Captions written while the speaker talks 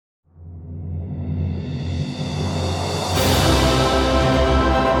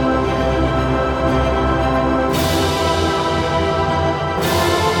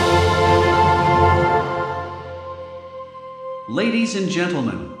Ladies and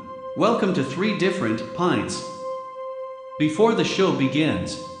gentlemen, welcome to 3 Different Pints. Before the show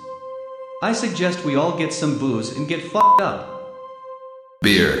begins, I suggest we all get some booze and get fucked up.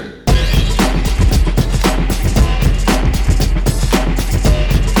 Beer.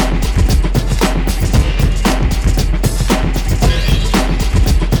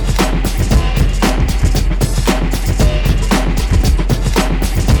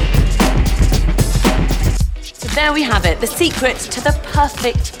 There we have it, the secret to the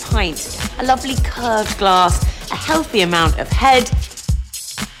perfect pint. A lovely curved glass, a healthy amount of head.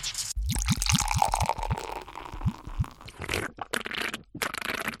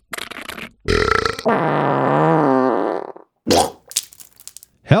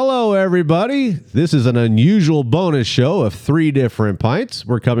 Hello, everybody. This is an unusual bonus show of 3 Different Pints.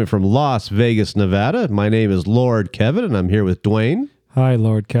 We're coming from Las Vegas, Nevada. My name is Lord Kevin, and I'm here with Dwayne. Hi,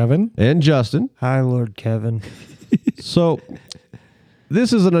 Lord Kevin. And Justin. Hi, Lord Kevin. So,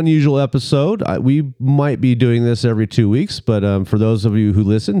 this is an unusual episode. We might be doing this every 2 weeks, but for those of you who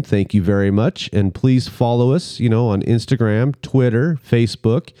listen, thank you very much. And please follow us, on Instagram, Twitter,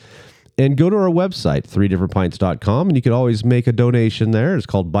 Facebook, and go to our website, 3differentpints.com, and you can always make a donation there. It's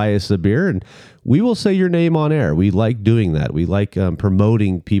called Buy Us a Beer, and we will say your name on air. We like doing that. We like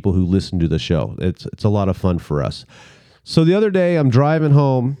promoting people who listen to the show. It's a lot of fun for us. So the other day, I'm driving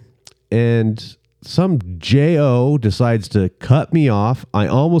home, and some J.O. decides to cut me off. I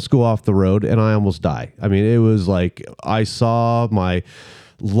almost go off the road, and I almost die. I mean, it was like I saw my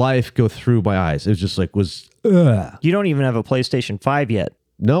life go through my eyes. It was just like, ugh. You don't even have a PlayStation 5 yet.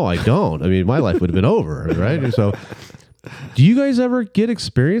 No, I don't. I mean, my life would have been over, right? So, do you guys ever get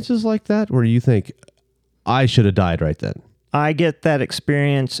experiences like that where you think, I should have died right then? I get that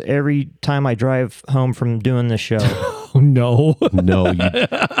experience every time I drive home from doing this show. Oh, no. No,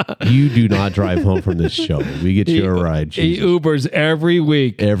 you do not drive home from this show. We get you a ride. He Jesus. Ubers every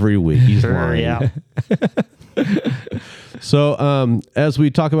week. Every week. He's lying. Yeah. So, as we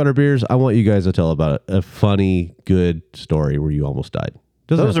talk about our beers, I want you guys to tell about a funny, good story where you almost died.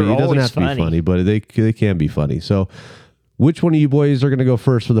 It doesn't have to be funny, but they can be funny. So, which one of you boys are going to go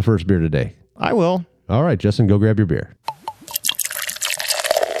first for the first beer today? I will. All right, Justin, go grab your beer.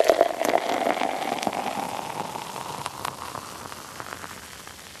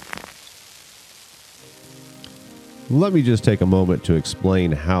 Let me just take a moment to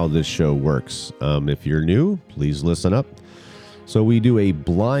explain how this show works. If you're new, please listen up. So we do a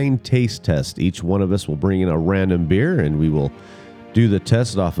blind taste test. Each one of us will bring in a random beer, and we will do the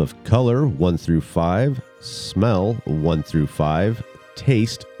test off of color 1 through 5, smell 1 through 5,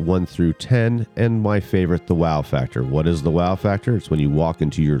 taste 1 through 10, and my favorite, the wow factor. What is the wow factor? It's when you walk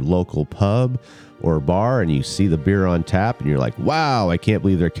into your local pub or bar and you see the beer on tap and you're like, wow, I can't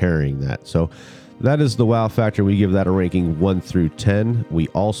believe they're carrying that. So that is the wow factor. We give that a ranking 1 through 10. We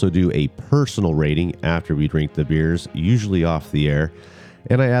also do a personal rating after we drink the beers, usually off the air.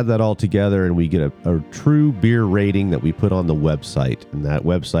 And I add that all together and we get a true beer rating that we put on the website. And that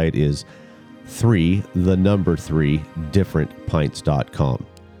website is 3 differentpints.com.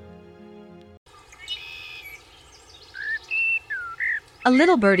 A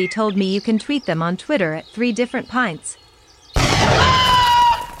little birdie told me you can tweet them on Twitter at 3 Different Pints.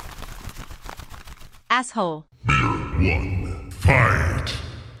 Asshole. Beer 1. Fight.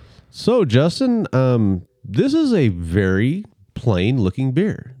 So, Justin, this is a very plain looking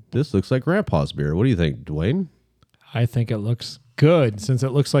beer. This looks like Grandpa's beer. What do you think, Dwayne? I think it looks good since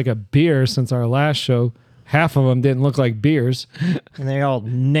it looks like a beer. Since our last show, half of them didn't look like beers. And they're all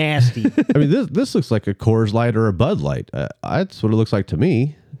nasty. I mean, this looks like a Coors Light or a Bud Light. That's what it looks like to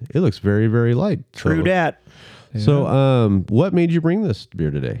me. It looks very, very light. True dat. So, what made you bring this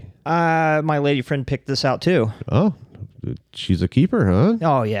beer today? My lady friend picked this out too. Oh, she's a keeper, huh?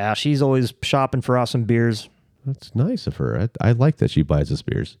 Oh, yeah. She's always shopping for awesome beers. That's nice of her. I like that she buys us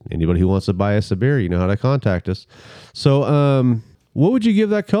beers. Anybody who wants to buy us a beer, you know how to contact us. So, what would you give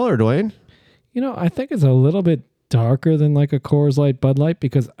that color, Dwayne? I think it's a little bit darker than like a Coors Light, Bud Light,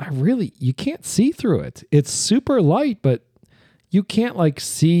 because you can't see through it. It's super light, but you can't I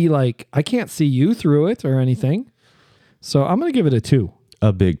can't see you through it or anything. So I'm going to give it a 2.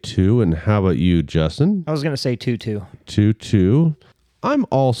 A big 2. And how about you, Justin? I was going to say 2. 2. I'm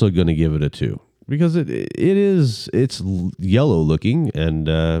also going to give it a 2 because it's yellow looking and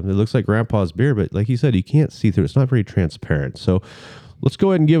it looks like Grandpa's beer, but like he said, you can't see through it. It's not very transparent. So let's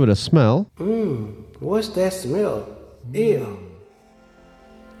go ahead and give it a smell. What's that smell? Ew.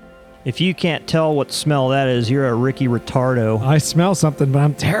 If you can't tell what smell that is, you're a Ricky Retardo. I smell something, but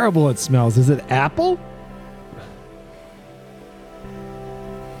I'm terrible at smells. Is it apple?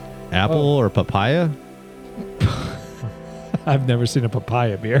 Apple or papaya? I've never seen a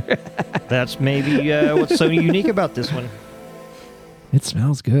papaya beer. That's maybe what's so unique about this one. It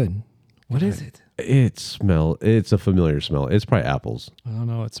smells good. What is it? It's a familiar smell. It's probably apples. I don't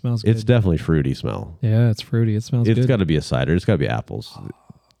know. It smells good. It's definitely fruity smell. Yeah, it's fruity. It smells good. It's got to be a cider. It's got to be apples.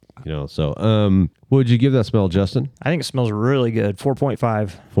 So what would you give that smell, Justin? I think it smells really good. 4.5.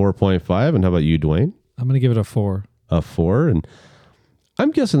 4.5. And how about you, Dwayne? I'm going to give it a 4. A 4. And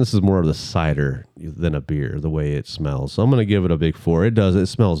I'm guessing this is more of the cider than a beer, the way it smells. So I'm going to give it a big 4. It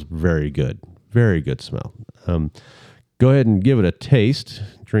smells very good. Very good smell. Go ahead and give it a taste.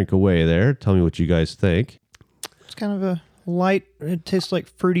 Drink away there. Tell me what you guys think. It's kind of a light, it tastes like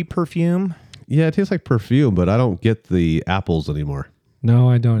fruity perfume. Yeah, it tastes like perfume, but I don't get the apples anymore. No,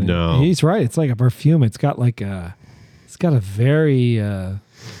 I don't. No. He's right. It's like a perfume. It's got a very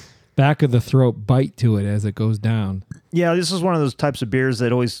back of the throat bite to it as it goes down. Yeah, this is one of those types of beers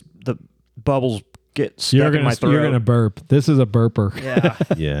that always, the bubbles get stuck in my throat. You're going to burp. This is a burper. Yeah.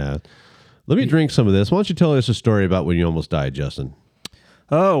 Yeah. Let me drink some of this. Why don't you tell us a story about when you almost died, Justin?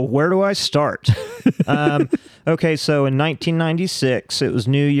 Oh, where do I start? Okay, so in 1996, it was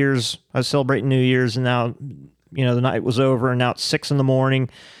New Year's. I was celebrating New Year's, and now, the night was over, and now it's 6 a.m.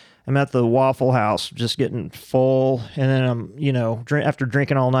 I'm at the Waffle House, just getting full, and then I'm, after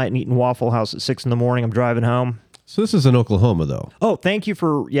drinking all night and eating Waffle House at 6 a.m, I'm driving home. So this is in Oklahoma, though. Oh, thank you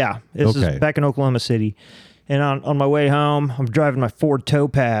for, this is back in Oklahoma City. And on my way home, I'm driving my Ford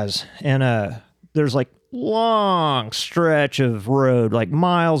Topaz, and there's like long stretch of road, like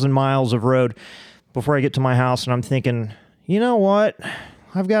miles and miles of road before I get to my house, and I'm thinking, you know what?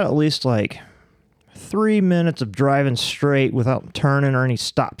 I've got at least like 3 minutes of driving straight without turning or any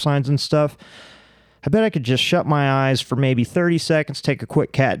stop signs and stuff. I bet I could just shut my eyes for maybe 30 seconds, take a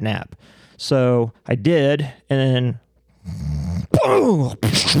quick cat nap. So I did, and then boom,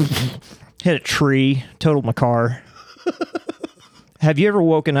 hit a tree, totaled my car. Have you ever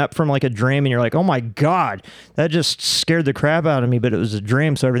woken up from like a dream and you're like, oh my God, that just scared the crap out of me, but it was a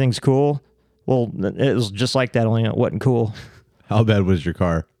dream, so everything's cool? Well, it was just like that, only it wasn't cool. How bad was your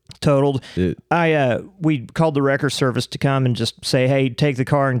car? Totaled. We called the wrecker service to come and just say, hey, take the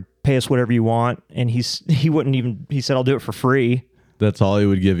car and pay us whatever you want. And he wouldn't even, he said, I'll do it for free. That's all he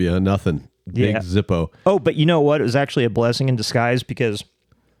would give you, nothing. Big Zippo. Oh, but you know what? It was actually a blessing in disguise, because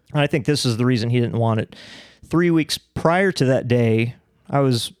I think this is the reason he didn't want it. 3 weeks prior to that day, I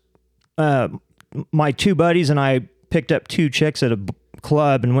was, my two buddies and I picked up 2 chicks at a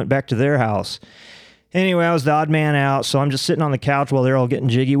club and went back to their house. Anyway, I was the odd man out, so I'm just sitting on the couch while they're all getting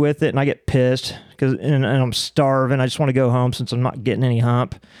jiggy with it, and I get pissed and I'm starving. I just want to go home since I'm not getting any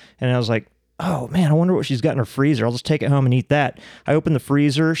hump. And I was like, oh man, I wonder what she's got in her freezer. I'll just take it home and eat that. I opened the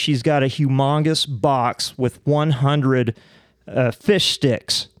freezer. She's got a humongous box with 100 fish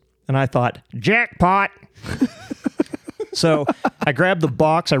sticks. And I thought, jackpot. So I grab the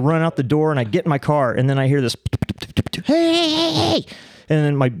box, I run out the door, and I get in my car, and then I hear this, hey. And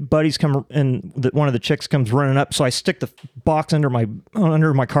then my buddies come, and one of the chicks comes running up. So I stick the box under my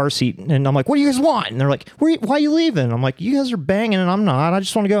car seat, and I'm like, "What do you guys want?" And they're like, "Why are you leaving?" I'm like, "You guys are banging, and I'm not. I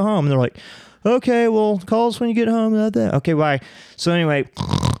just want to go home." And they're like, "Okay, well, call us when you get home." Okay, bye. So anyway,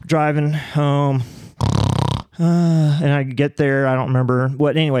 driving home, and I get there. I don't remember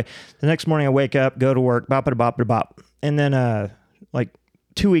what. Anyway, the next morning I wake up, go to work, bop it bop it bop, and then like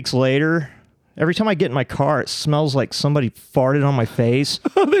 2 weeks later. Every time I get in my car, it smells like somebody farted on my face.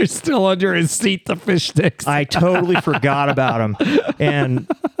 Oh, they're still under his seat, the fish sticks. I totally forgot about them. And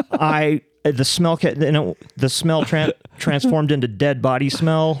the smell transformed into dead body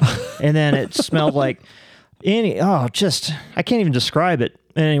smell. And then it smelled like I can't even describe it.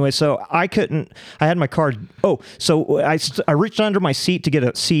 Anyway, so I had my car. Oh, so I reached under my seat to get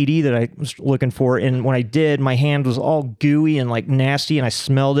a CD that I was looking for. And when I did, my hand was all gooey and like nasty, and I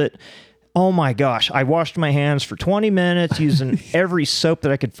smelled it. Oh my gosh, I washed my hands for 20 minutes using every soap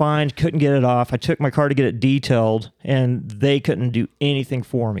that I could find, couldn't get it off. I took my car to get it detailed, and they couldn't do anything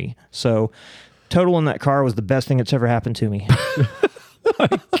for me. So total in that car was the best thing that's ever happened to me. My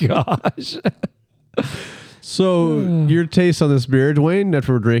gosh. So your taste on this beer, Dwayne,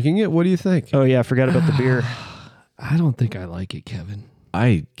 after we're drinking it, what do you think? Oh yeah, I forgot about the beer. I don't think I like it, Kevin.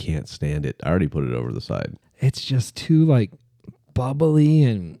 I can't stand it. I already put it over the side. It's just too like bubbly,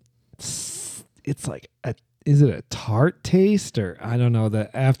 and it's like is it a tart taste, or I don't know,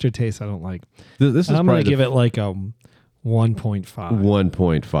 the aftertaste I don't like. This is I'm going to give it like a 1.5.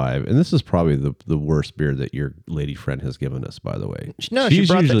 1.5. And this is probably the worst beer that your lady friend has given us, by the way. No, she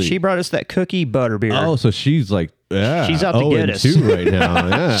brought us that cookie butter beer. Oh, so she's like, yeah, she's out to get us 2 right now.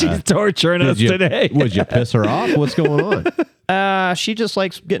 Yeah. She's torturing us today. Would you piss her off? What's going on? She just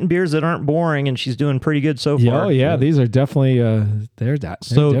likes getting beers that aren't boring, and she's doing pretty good so far. Oh yeah, these are definitely they're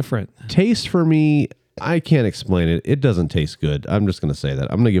different. Taste for me, I can't explain it. It doesn't taste good. I'm just going to say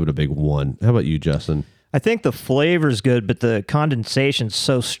that. I'm going to give it a big 1. How about you, Justin? I think the flavor's good, but the condensation's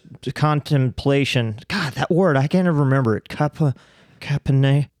contemplation. God, that word, I can't ever remember it.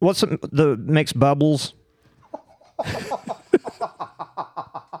 Capone. What's the makes bubbles?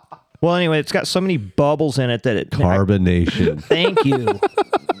 Well, anyway, it's got so many bubbles in it that it... Carbonation. Thank you.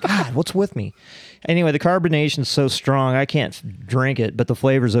 God, what's with me? Anyway, the carbonation's so strong, I can't drink it, but the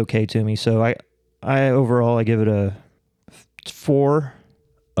flavor's okay to me. So I overall, I give it a 4.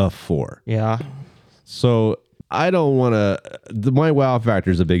 A 4. Yeah. So I don't want to... My wow factor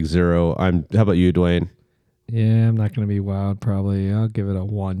is a big 0. How about you, Dwayne? Yeah, I'm not going to be wowed probably. I'll give it a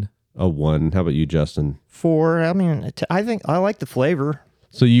 1. A 1. How about you, Justin? 4. I mean, I think I like the flavor.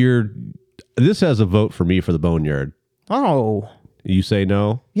 So this has a vote for me for the Boneyard. Oh. You say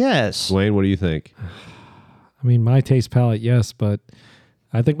no? Yes. Dwayne, what do you think? I mean, my taste palette, yes, but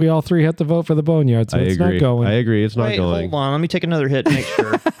I think we all 3 have to vote for the Boneyard, so it's not going. I agree. It's not Wait, going. Hold on. Let me take another hit to make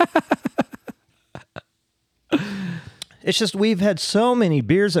sure. It's just we've had so many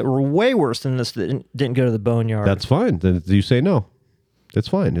beers that were way worse than this that didn't go to the Boneyard. That's fine. Then you say no. It's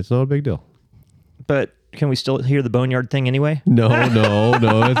fine. It's not a big deal. But can we still hear the Boneyard thing anyway? No.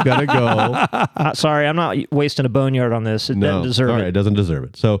 It's got to go. Sorry, I'm not wasting a Boneyard on this. It doesn't deserve All it. right, it doesn't deserve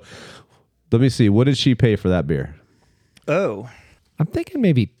it. So let me see. What did she pay for that beer? Oh. I'm thinking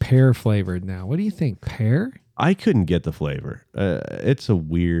maybe pear flavored now. What do you think? Pear? I couldn't get the flavor. It's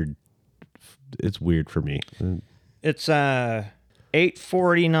weird for me. It's $8.49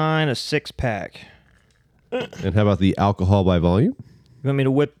 a 6-pack. And how about the alcohol by volume? You want me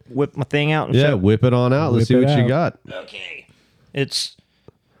to whip my thing out? And Yeah, show? whip it on out. Let's see Whip what it you out. got. Okay. It's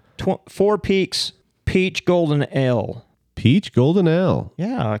 4 Peaks Peach Golden Ale. Peach Golden Ale.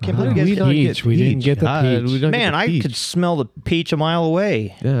 Yeah, I can't believe you guys not peach. get We didn't get the peach. we don't get Man, the I peach. could smell the peach a mile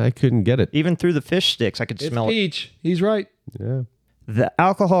away. Yeah, I couldn't get it. Even through the fish sticks, I could smell it. peach. He's right. Yeah. The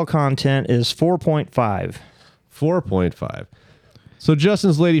alcohol content is 4.5. 4.5. So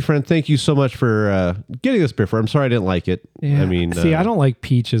Justin's lady friend, thank you so much for getting this beer for. I'm sorry I didn't like it. Yeah. I mean, see, I don't like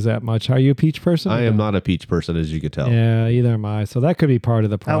peaches that much. Are you a peach person? I am not a peach person, as you could tell. Yeah, either am I. So that could be part of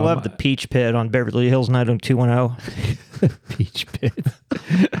the I problem. love the Peach Pit on Beverly Hills 90210. peach pit.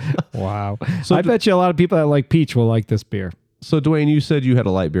 Wow. So I bet you a lot of people that like peach will like this beer. So Dwayne, you said you had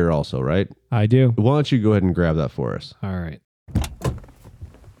a light beer also, right? I do. Why don't you go ahead and grab that for us? All right.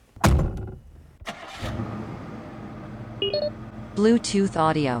 Bluetooth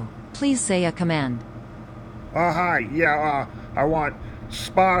audio. Please say a command. Hi. Yeah, I want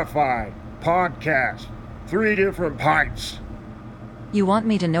Spotify, podcast, 3 different pints. You want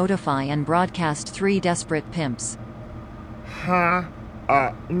me to notify and broadcast 3 desperate pimps. Huh?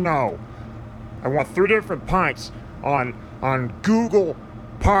 No. I want 3 different pints on Google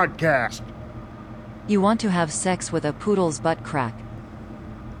Podcast. You want to have sex with a poodle's butt crack.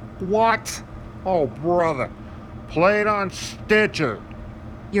 What? Oh, brother. Play it on Stitcher.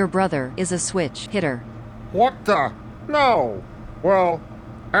 Your brother is a switch hitter. What the? No. Well,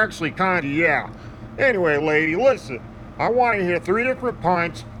 actually, kinda, yeah. Anyway, lady, listen. I want to hear 3 different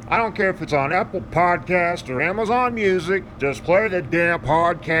pints. I don't care if it's on Apple Podcast or Amazon Music. Just play the damn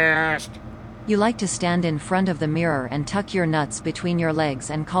podcast. You like to stand in front of the mirror and tuck your nuts between your legs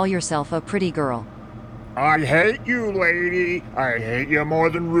and call yourself a pretty girl. I hate you, lady. I hate you more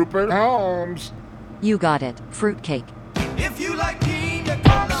than Rupert Holmes. You got it, fruitcake. If you like pina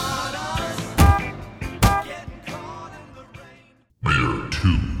coladas, getting caught in the rain. Beer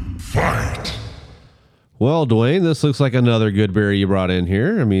 2, fight. Well, Dwayne, this looks like another good beer you brought in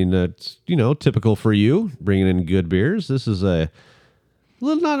here. I mean, it's, typical for you, bringing in good beers. This is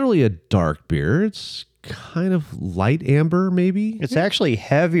not really a dark beer. It's kind of light amber, maybe. It's actually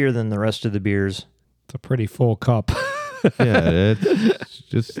heavier than the rest of the beers. It's a pretty full cup. Yeah, it's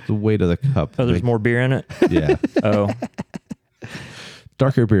just the weight of the cup. Oh, there's more beer in it? Yeah. Oh.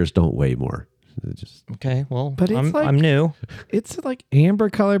 Darker beers don't weigh more. Okay, well, But it's I'm new. It's like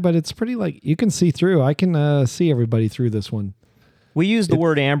amber color, but it's pretty you can see through. I can see everybody through this one. We use the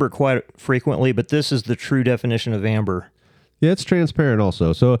word amber quite frequently, but this is the true definition of amber. Yeah, it's transparent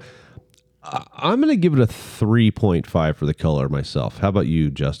also. So I'm going to give it a 3.5 for the color myself. How about you,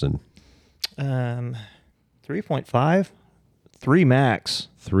 Justin? 3.5? 3 max.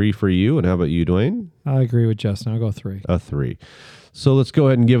 3 for you. And how about you, Dwayne? I agree with Justin. I'll go 3. A 3. So let's go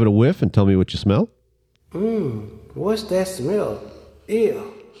ahead and give it a whiff and tell me what you smell. What's that smell?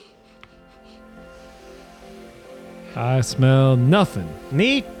 Ew. I smell nothing.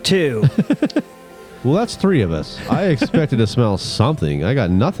 Me too. Well, that's three of us. I expected to smell something. I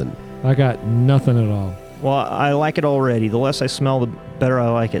got nothing. I got nothing at all. Well, I like it already. The less I smell, the better I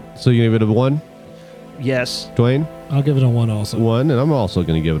like it. So you give it a 1, Yes. Dwayne? I'll give it a 1 also. 1, and I'm also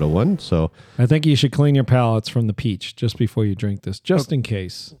going to give it a 1. So I think you should clean your palates from the peach just before you drink this, just in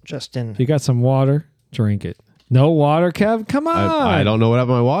case. Justin. If you got some water, drink it. No water, Kev? Come on. I don't know what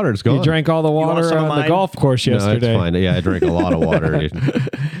happened to my water. It's gone. You drank all the water some of on the mine? golf course No, yesterday. it's fine. Yeah, I drank a lot of water. Well,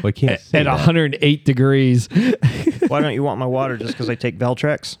 I can't say At that. 108 degrees. Why don't you want my water just because I take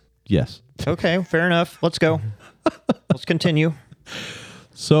Veltrex? Yes. Okay, fair enough. Let's go. Let's continue.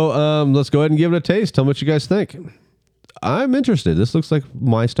 So let's go ahead and give it a taste. Tell me what you guys think. I'm interested. This looks like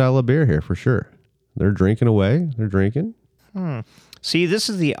my style of beer here for sure. They're drinking away. They're drinking. See, this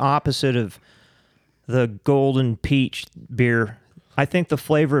is the opposite of the golden peach beer. I think the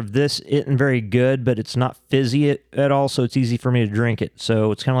flavor of this isn't very good, but it's not fizzy at all, so it's easy for me to drink it.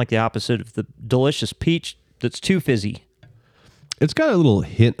 So it's kind of like the opposite of the delicious peach that's too fizzy. It's got a little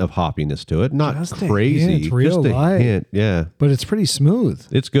hint of hoppiness to it. Not Just a crazy. hint, real just a light. hint. Yeah. But it's pretty smooth.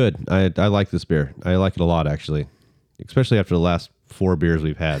 It's good. I like this beer. I like it a lot, actually. Especially after the last 4 beers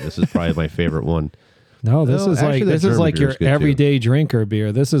we've had. This is probably my favorite one. No, this No, is actually, like that this is German like beer your is good, too. everyday drinker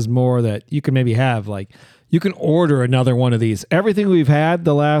beer. This is more that you can maybe have like you can order another one of these. Everything we've had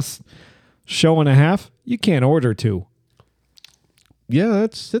the last show and a half, you can't order 2. Yeah,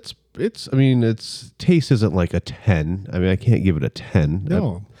 it's I mean, its taste isn't like a 10. I mean, I can't give it a 10.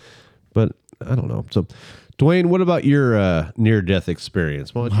 No. But I don't know. So, Dwayne, what about your near-death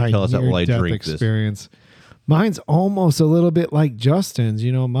experience? Why don't you tell us that while I near-death drink this? experience. Mine's almost a little bit like Justin's.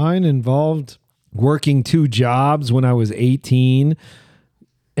 You know, mine involved working 2 jobs when I was 18,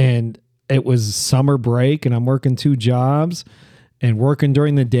 and it was summer break, and I'm working 2 jobs and working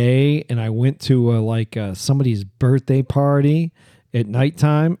during the day, and I went to somebody's birthday party at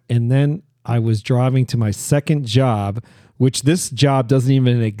nighttime, and then I was driving to my second job, which this job doesn't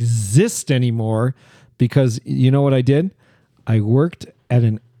even exist anymore because you know what I did? I worked at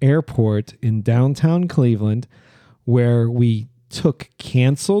an airport in downtown Cleveland where we took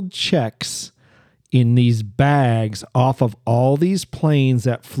canceled checks in these bags off of all these planes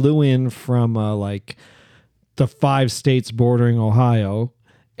that flew in from like the 5 states bordering Ohio,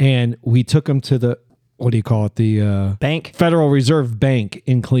 and we took them to the the Bank? Federal Reserve Bank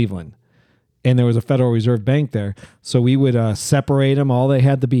in Cleveland. And there was a Federal Reserve Bank there. So we would separate them. All they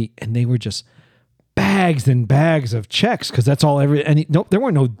had to be, and they were just bags and bags of checks because that's all there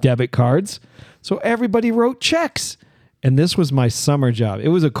were no debit cards. So everybody wrote checks. And this was my summer job. It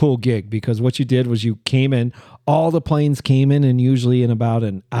was a cool gig because what you did was you came in, all the planes came in, and usually in about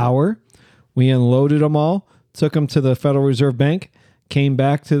an hour, we unloaded them all, took them to the Federal Reserve Bank, came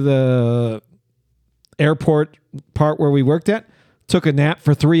back to the airport part where we worked at, took a nap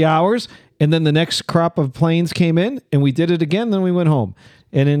for 3 hours, and then the next crop of planes came in, and we did it again, then we went home.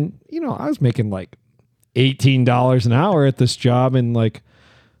 And then, I was making like $18 an hour at this job in like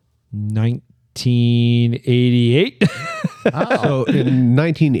 1988. So in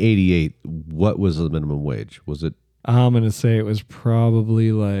 1988, what was the minimum wage? Was it I'm going to say it was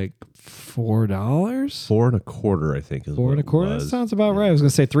probably like $4. $4.25? I think is what it $4.25. That was. sounds about right. I was going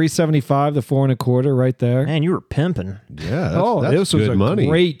to say $3.75 to $4.25 right there. Man, you were pimping. Yeah, that's this was good a money.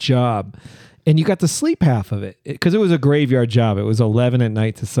 great job. And you got to sleep half of it because it was a graveyard job. It was 11 at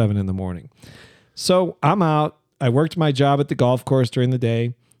night to 7 in the morning. So I'm out. I worked my job at the golf course during the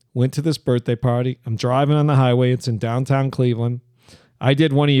day, went to this birthday party. I'm driving on the highway. It's in downtown Cleveland. I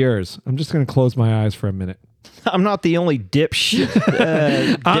did one of yours. I'm just going to close my eyes for a minute. I'm not the only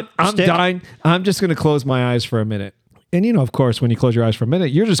dipshit. I'm dying. I'm just going to close my eyes for a minute. And of course, when you close your eyes for a minute,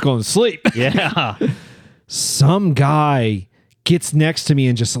 you're just going to sleep. Yeah. Some guy gets next to me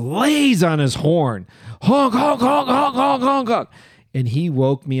and just lays on his horn. Honk, honk, honk, honk, honk, honk, honk. And he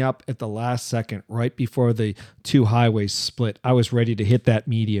woke me up at the last second, right before the 2 highways split. I was ready to hit that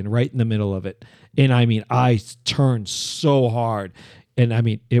median right in the middle of it. And I turned so hard.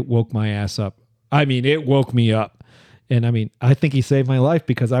 And it woke my ass up. It woke me up. And I think he saved my life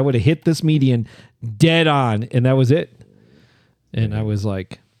because I would have hit this median dead on. And that was it. And I was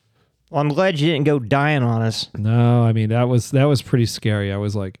like, Well, I'm glad you didn't go dying on us. no, that was pretty scary. I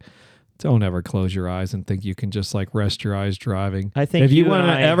was like, don't ever close your eyes and think you can just like rest your eyes driving. I think if you you want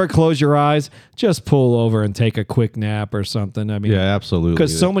and to I- ever close your eyes, just pull over and take a quick nap or something. Yeah, absolutely.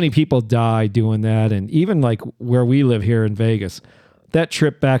 because so many people die doing that. And even like where we live here in Vegas, that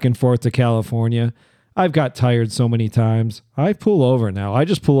trip back and forth to California, I've got tired so many times. I pull over now. I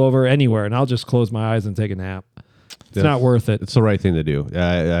just pull over anywhere and I'll just close my eyes and take a nap. It's not worth it. It's the right thing to do.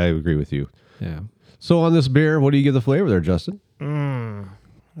 I agree with you. Yeah. So on this beer, what do you give the flavor there, Justin?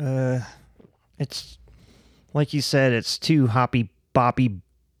 It's Like you said, it's too hoppy, boppy,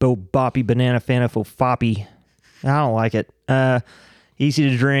 boppy, banana fanafo foppy. I don't like it. Easy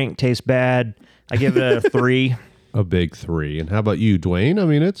to drink, tastes bad. I give it a 3. A big 3. And how about you, Dwayne? I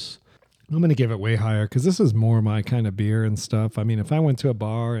mean, I'm going to give it way higher because this is more my kind of beer and stuff. I mean, if I went to a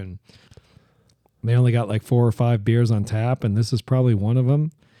bar and they only got like 4 or 5 beers on tap and this is probably one of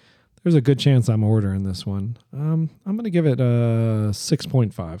them, there's a good chance I'm ordering this one. I'm going to give it a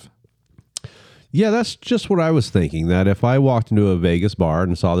 6.5. Yeah, that's just what I was thinking, that if I walked into a Vegas bar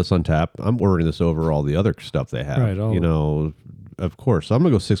and saw this on tap, I'm ordering this over all the other stuff they have. Right, you know, of course. I'm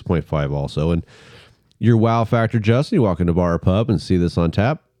going to go 6.5 also. And your wow factor, Justin, you walk into a bar or pub and see this on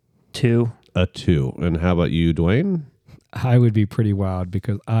tap? 2. A 2. And how about you, Dwayne? I would be pretty wowed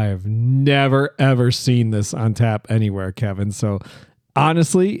because I have never, ever seen this on tap anywhere, Kevin. So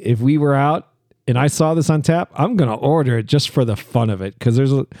honestly, if we were out and I saw this on tap, I'm going to order it just for the fun of it.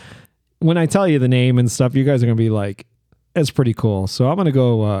 Because when I tell you the name and stuff, you guys are going to be like, it's pretty cool. So I'm going to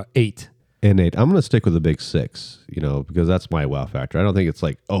go 8. And 8. I'm going to stick with a big 6, you know, because that's my wow factor. I don't think it's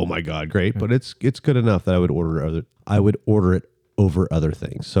like, oh my God, great, but it's good enough that I would order it over other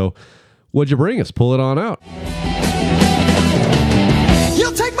things. So what'd you bring us? Pull it on out.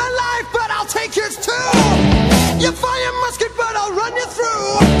 You'll take my life, but I'll take yours too. You fire musket, but I'll run you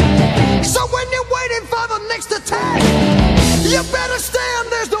through. So when you're waiting for the next attack, you better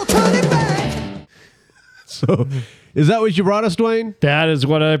stand, there's no turning back. So is that what you brought us, Dwayne? That is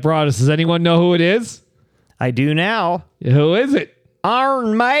what I brought us. Does anyone know who it is? I do now. Who is it?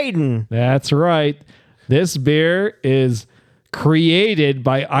 Iron Maiden. That's right. This beer is created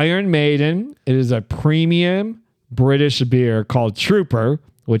by Iron Maiden. It is a premium British beer called Trooper,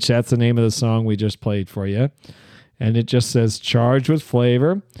 which that's the name of the song we just played for you. And it just says charged with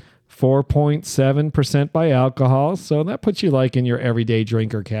flavor, 4.7% by alcohol. So that puts you like in your everyday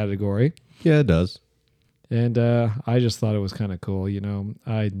drinker category. Yeah, it does. And I just thought it was kind of cool. You know,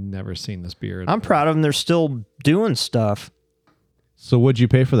 I'd never seen this beer. I'm proud of them. They're still doing stuff. So what'd you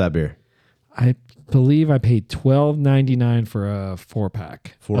pay for that beer? I believe I paid $12.99 for a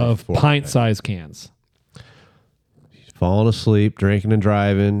 4-pack of pint-sized cans. Falling asleep, drinking and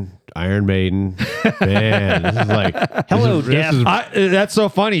driving, Iron Maiden. Man, this is like... Hello, Jeff. That's so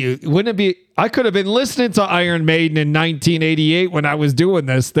funny. Wouldn't it be... I could have been listening to Iron Maiden in 1988 when I was doing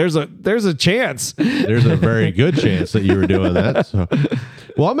this. There's a chance. There's a very good chance that you were doing that. So.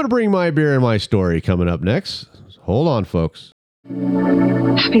 Well, I'm going to bring my beer and my story coming up next. Hold on, folks.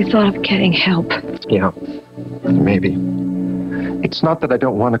 Have you thought of getting help? Yeah, maybe. It's not that I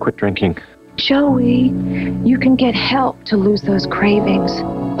don't want to quit drinking. Joey, you can get help to lose those cravings.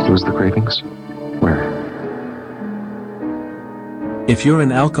 Lose the cravings? Where? If you're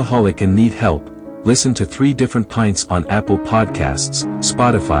an alcoholic and need help, listen to 3 Different Pints on Apple Podcasts,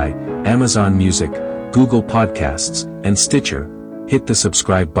 Spotify, Amazon Music, Google Podcasts, and Stitcher. Hit the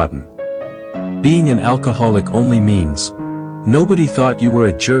subscribe button. Being an alcoholic only means nobody thought you were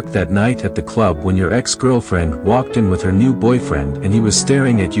a jerk that night at the club when your ex-girlfriend walked in with her new boyfriend and he was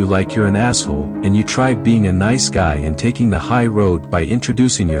staring at you like you're an asshole, and you tried being a nice guy and taking the high road by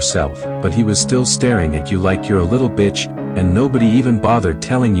introducing yourself, but he was still staring at you like you're a little bitch, and nobody even bothered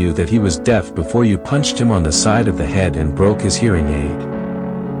telling you that he was deaf before you punched him on the side of the head and broke his hearing aid.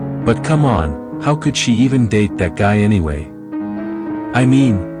 But come on, how could she even date that guy anyway? I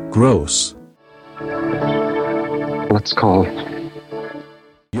mean, gross. Let's call.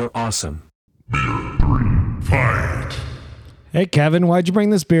 You're awesome. Fight. Hey, Kevin, why'd you bring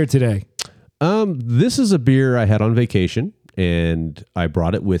this beer today? This is a beer I had on vacation, and I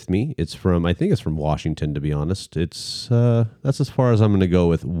brought it with me. I think it's from Washington, to be honest. That's as far as I'm going to go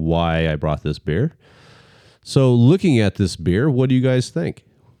with why I brought this beer. So looking at this beer, what do you guys think?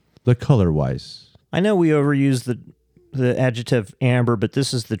 The color-wise. I know we overuse the adjective amber, but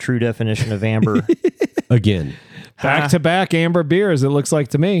this is the true definition of amber. Again. Back-to-back amber beers, it looks like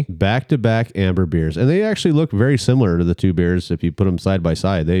to me. Back-to-back amber beers. And they actually look very similar to the 2 beers. If you put them side by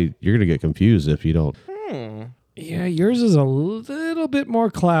side, you're going to get confused if you don't. Yeah, yours is a little bit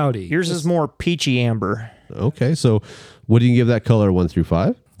more cloudy. Yours is more peachy amber. Okay, so what do you give that color 1 through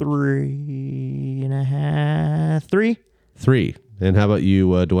 5? 3.5. 3? 3. And how about you,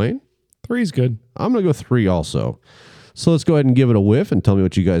 Dwayne? 3's good. I'm going to go 3 also. So let's go ahead and give it a whiff and tell me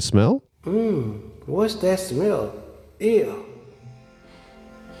what you guys smell. What's that smell? Ew.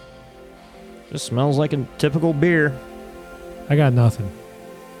 Just smells like a typical beer. I got nothing.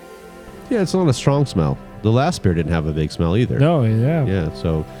 Yeah, it's not a strong smell. The last beer didn't have a big smell either. No, yeah. Yeah,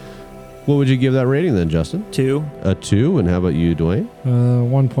 so What would you give that rating then, Justin? 2. A 2. And how about you, Dwayne?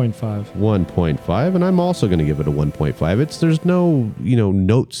 1.5. 1.5. And I'm also going to give it a 1.5. There's no,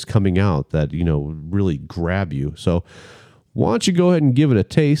 notes coming out that, really grab you. So why don't you go ahead and give it a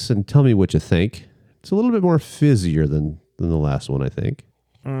taste and tell me what you think. It's a little bit more fizzier than the last one, I think.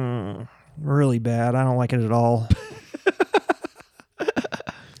 Really bad. I don't like it at all.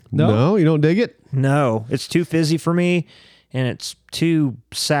 No, you don't dig it? No, it's too fizzy for me, and it's too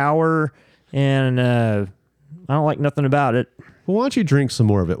sour, and I don't like nothing about it. Well, why don't you drink some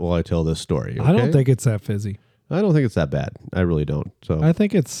more of it while I tell this story? Okay? I don't think it's that fizzy. I don't think it's that bad. I really don't. So I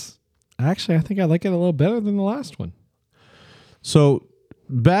think I like it a little better than the last one. So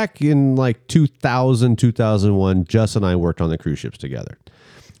back in like 2000, 2001, Jess and I worked on the cruise ships together.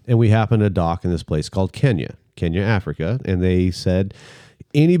 And we happened to dock in this place called Kenya, Africa. And they said,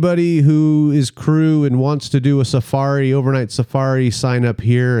 anybody who is crew and wants to do a safari, overnight safari, sign up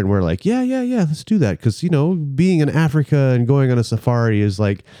here. And we're like, yeah, let's do that. Because, being in Africa and going on a safari is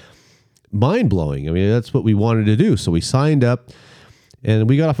like mind-blowing. I mean, that's what we wanted to do. So we signed up and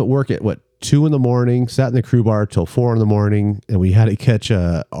we got off at work at 2 a.m, sat in the crew bar till 4 a.m, and we had to catch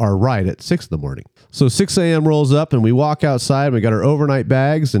our ride at 6 a.m. So 6 a.m. rolls up and we walk outside and we got our overnight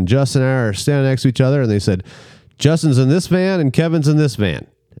bags, and Justin and I are standing next to each other, and they said, Justin's in this van and Kevin's in this van.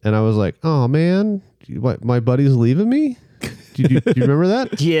 And I was like, oh man, what, my buddy's leaving me? Do you remember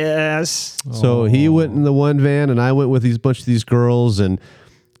that? Yes. So he went in the one van and I went with bunch of these girls. And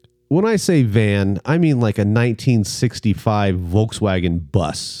when I say van, I mean like a 1965 Volkswagen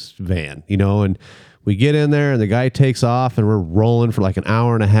bus van, and we get in there and the guy takes off and we're rolling for like an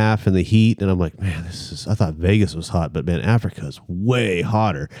hour and a half in the heat. And I'm like, man, I thought Vegas was hot, but man, Africa is way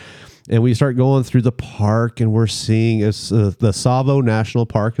hotter. And we start going through the park and we're seeing the Tsavo National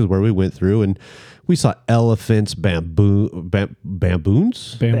Park is where we went through, and we saw elephants, baboons,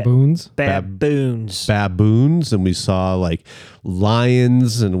 and we saw like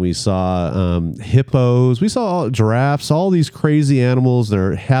lions, and we saw hippos. We saw giraffes, all these crazy animals,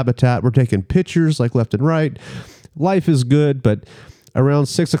 their habitat. We're taking pictures like left and right. Life is good, but around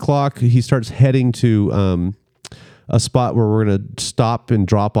 6 o'clock, he starts heading to a spot where we're going to stop and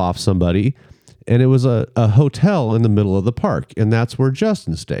drop off somebody. And it was a hotel in the middle of the park, and that's where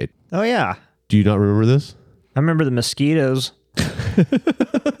Justin stayed. Oh, yeah. Do you not remember this? I remember the mosquitoes.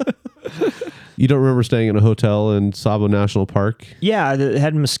 You don't remember staying in a hotel in Tsavo National Park? Yeah, it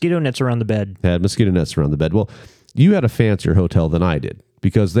had mosquito nets around the bed. Well, you had a fancier hotel than I did,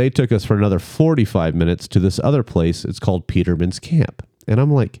 because they took us for another 45 minutes to this other place. It's called Peterman's Camp. And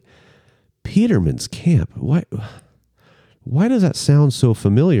I'm like, Peterman's Camp? Why does that sound so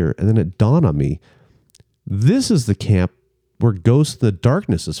familiar? And then it dawned on me, this is the camp where Ghost in the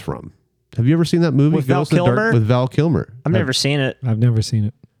Darkness is from. Have you ever seen that movie, With Val Ghost in the Kilmer? Dark, with Val Kilmer? I've never seen it. I've never seen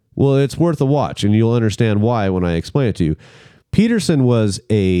it. Well, it's worth a watch, and you'll understand why when I explain it to you. Peterson was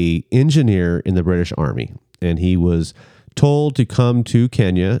an engineer in the British Army, and he was told to come to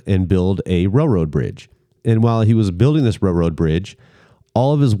Kenya and build a railroad bridge. And while he was building this railroad bridge,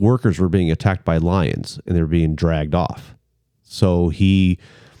 all of his workers were being attacked by lions, and they were being dragged off. So he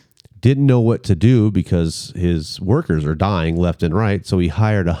didn't know what to do because his workers are dying left and right. So he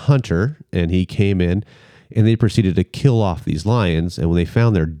hired a hunter, and he came in, and they proceeded to kill off these lions. And when they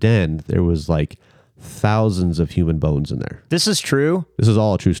found their den, there was like thousands of human bones in there. This is true? This is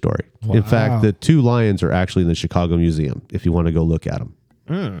all a true story. Wow. In fact, the 2 lions are actually in the Chicago Museum if you want to go look at them.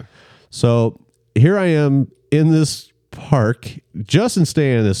 So here I am in this park, Justin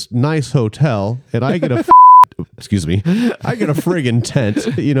staying in this nice hotel, and I get a I get a friggin' tent,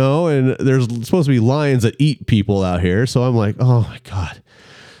 and there's supposed to be lions that eat people out here. So I'm like, oh my God.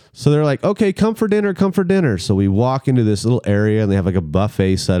 So they're like, okay, come for dinner. So we walk into this little area, and they have like a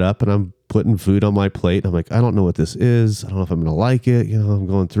buffet set up, and I'm putting food on my plate. I'm like, I don't know what this is. I don't know if I'm going to like it. I'm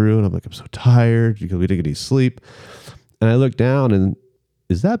going through, and I'm like, I'm so tired because we didn't get any sleep. And I look down, and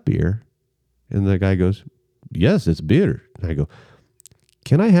is that beer? And the guy goes, yes, it's beer. And I go,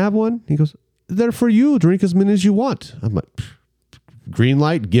 can I have one? He goes, they're for you. Drink as many as you want. I'm like, green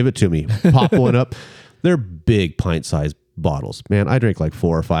light, give it to me. Pop one up. They're big pint-sized bottles. Man, I drank like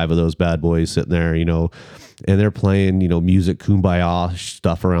 4 or 5 of those bad boys sitting there, and they're playing, music, kumbaya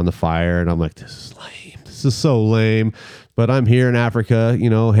stuff around the fire. And I'm like, this is lame. This is so lame. But I'm here in Africa,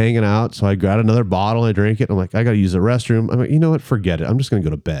 hanging out. So I got another bottle. I drink it. I'm like, I got to use the restroom. I'm like, you know what? Forget it. I'm just going to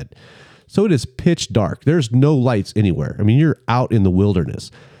go to bed. So it is pitch dark. There's no lights anywhere. I mean, you're out in the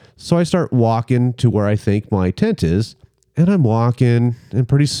wilderness. So I start walking to where I think my tent is, and I'm walking, and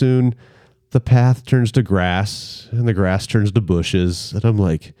pretty soon the path turns to grass, and the grass turns to bushes, and I'm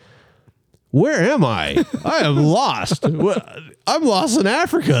like, where am I? I am lost. I'm lost in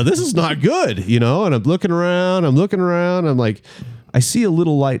Africa. This is not good, you know? And I'm looking around. I'm like, I see a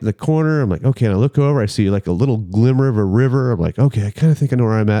little light in the corner. I'm like, okay. And I look over. I see like a little glimmer of a river. I'm like, okay, I kind of think I know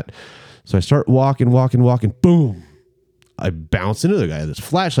where I'm at. So I start walking. Boom. I bounce into the guy. This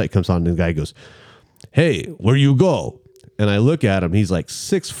flashlight comes on and the guy goes, hey, where you go? And I look at him. He's like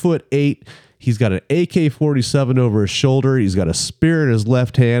 6'8". He's got an AK-47 over his shoulder. He's got a spear in his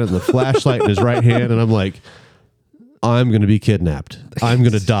left hand and the flashlight in his right hand. And I'm like, I'm going to be kidnapped. I'm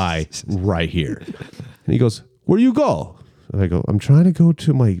going to die right here. And he goes, where you go? And I go, I'm trying to go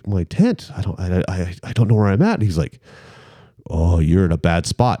to my tent. I don't know where I'm at. And he's like, oh, you're in a bad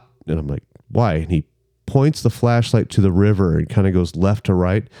spot. And I'm like, why? And he points the flashlight to the river and kind of goes left to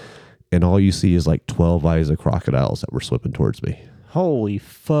right. And all you see is like 12 eyes of crocodiles that were swimming towards me. Holy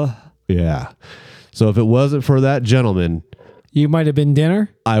fuck. Yeah. So if it wasn't for that gentleman, you might have been dinner.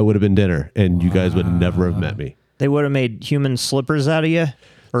 I would have been dinner, and you guys would never have met me. They would have made human slippers out of you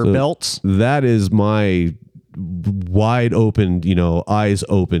or belts. That is my wide open, eyes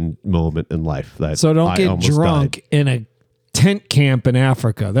open moment in life. So don't get drunk in a tent camp in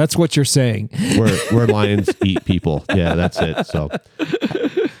Africa. That's what you're saying. Where lions eat people. Yeah, that's it. So,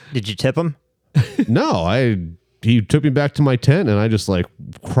 did you tip him? No, he took me back to my tent, and I just like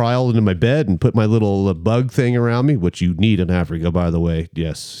crawled into my bed and put my little bug thing around me, which you need in Africa, by the way.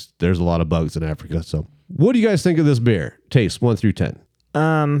 Yes, there's a lot of bugs in Africa. So what do you guys think of this beer? Taste 1 through 10.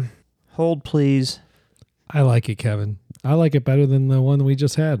 Hold please. I like it, Kevin. I like it better than the one we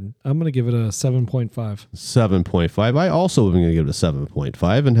just had. I'm going to give it a 7.5. 7.5. I also am going to give it a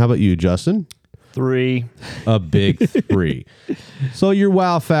 7.5. And how about you, Justin? 3. A big 3. So your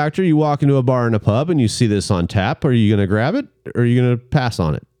wow factor, you walk into a bar and a pub and you see this on tap. Are you going to grab it or are you going to pass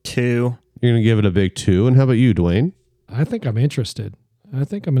on it? 2. You're going to give it a big 2. And how about you, Dwayne? I think I'm interested. I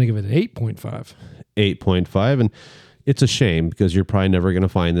think I'm going to give it an 8.5. 8.5. And it's a shame because you're probably never going to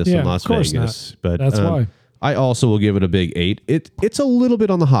find this in Las Vegas. But that's why. I also will give it a big 8. It's a little bit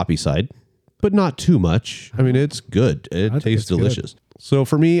on the hoppy side, but not too much. I mean, it's good. It tastes delicious. Good. So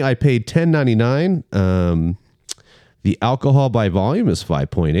for me, I paid $10.99. The alcohol by volume is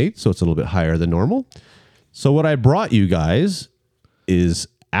 5.8, so it's a little bit higher than normal. So what I brought you guys is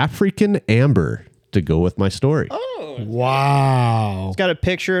African Amber to go with my story. Oh, wow. It's got a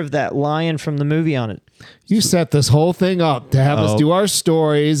picture of that lion from the movie on it. You set this whole thing up to have us do our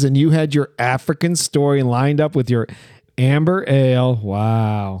stories, and you had your African story lined up with your Amber Ale.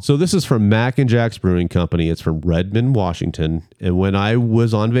 Wow. So this is from Mac and Jack's Brewing Company. It's from Redmond, Washington. And when I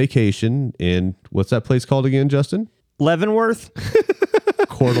was on vacation in, what's that place called again, Justin? Leavenworth?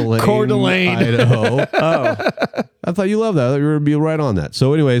 Coeur d'Alene, Idaho. Oh, I thought you loved that. I thought you were going to be right on that.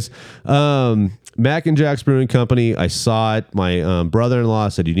 So anyways, Mac and Jack's Brewing Company, I saw it. My brother-in-law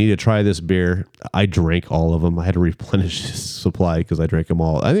said, you need to try this beer. I drank all of them. I had to replenish his supply because I drank them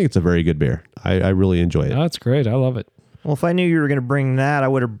all. I think it's a very good beer. I really enjoy it. That's great. I love it. Well, if I knew you were going to bring that, I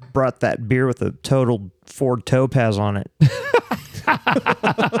would have brought that beer with a totaled Ford Topaz on it.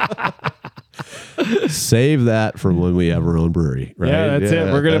 Save that for when we have our own brewery, right? Yeah, that's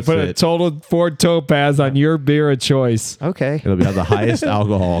it. We're going to put a total Ford Topaz on your beer of choice. Okay. It'll have the highest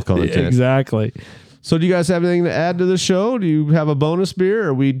alcohol content. Exactly. So do you guys have anything to add to the show? Do you have a bonus beer or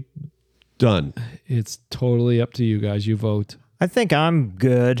are we done? It's totally up to you guys. You vote. I think I'm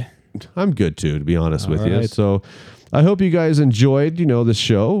good. I'm good too, to be honest with you. right. So I hope you guys enjoyed, this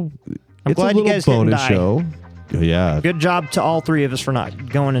show. I'm glad you guys didn't die. Show. Yeah. Good job to all 3 of us for not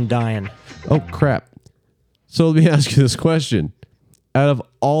going and dying. Oh, crap. So let me ask you this question. Out of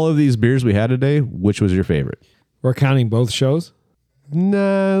all of these beers we had today, which was your favorite? We're counting both shows?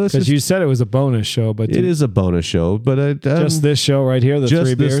 Nah. Because you said it was a bonus show. But it is a bonus show. But just this show right here, the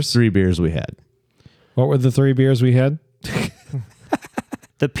 3 beers? Just 3 beers we had. What were the 3 beers we had?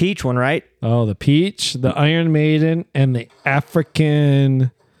 The peach one, right? Oh, the peach, the Iron Maiden, and the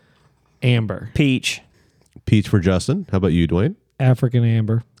African Amber. Peach. Peach for Justin. How about you, Dwayne? African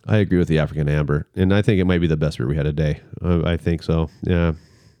Amber. I agree with the African Amber. And I think it might be the best beer we had today. I think so. Yeah.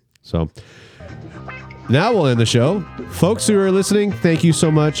 So now we'll end the show. Folks who are listening, thank you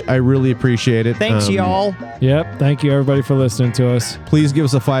so much. I really appreciate it. Thanks, y'all. Yep. Thank you, everybody, for listening to us. Please give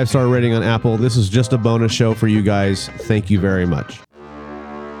us a 5-star rating on Apple. This is just a bonus show for you guys. Thank you very much.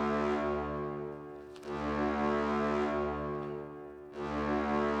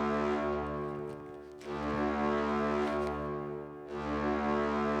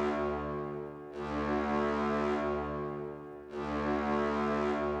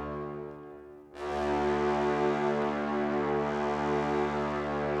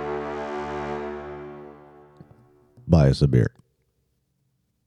 Buy us a beer.